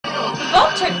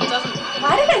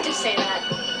just say that.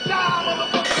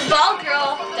 The bald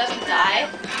girl doesn't die.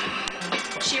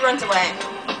 She runs away.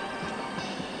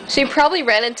 She probably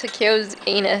ran into Kyo's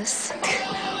anus.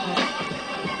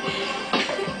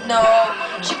 No,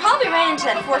 she probably ran into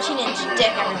that 14-inch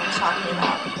dick everyone's talking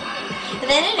about. And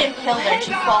then it impaled her and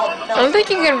she fell. I don't think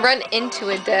you can run into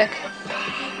a dick.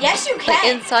 Yes, you can. Like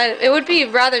inside, it would be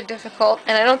rather difficult,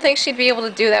 and I don't think she'd be able to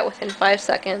do that within 5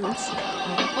 seconds.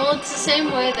 Well, it's the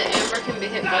same way that Amber can be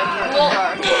hit by a car. Well,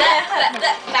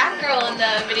 that fat girl in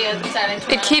the video decided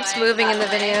to It keeps moving in the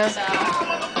video. So.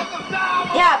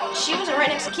 Yeah, but she wasn't right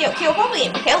next to Kyo. Kyo probably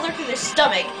impaled her through the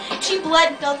stomach. She bled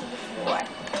and fell to the floor.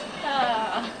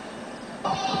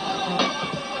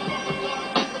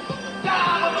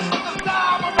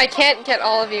 I can't get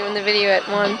all of you in the video at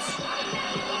once.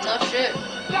 Tough shit.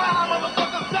 How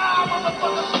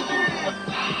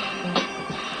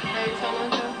you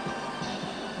feeling, Anko?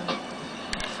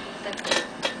 That's good.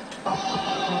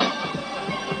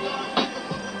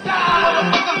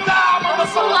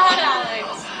 What's so loud, Alex?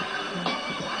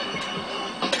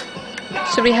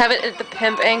 Should we have it at the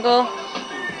pimp angle?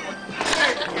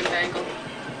 Pimp angle.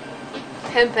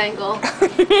 Pimp angle.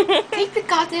 Take the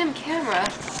goddamn camera.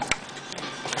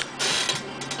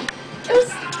 It was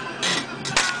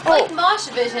like Mosh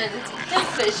vision. Pimp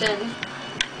vision.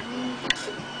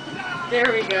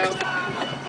 There we go.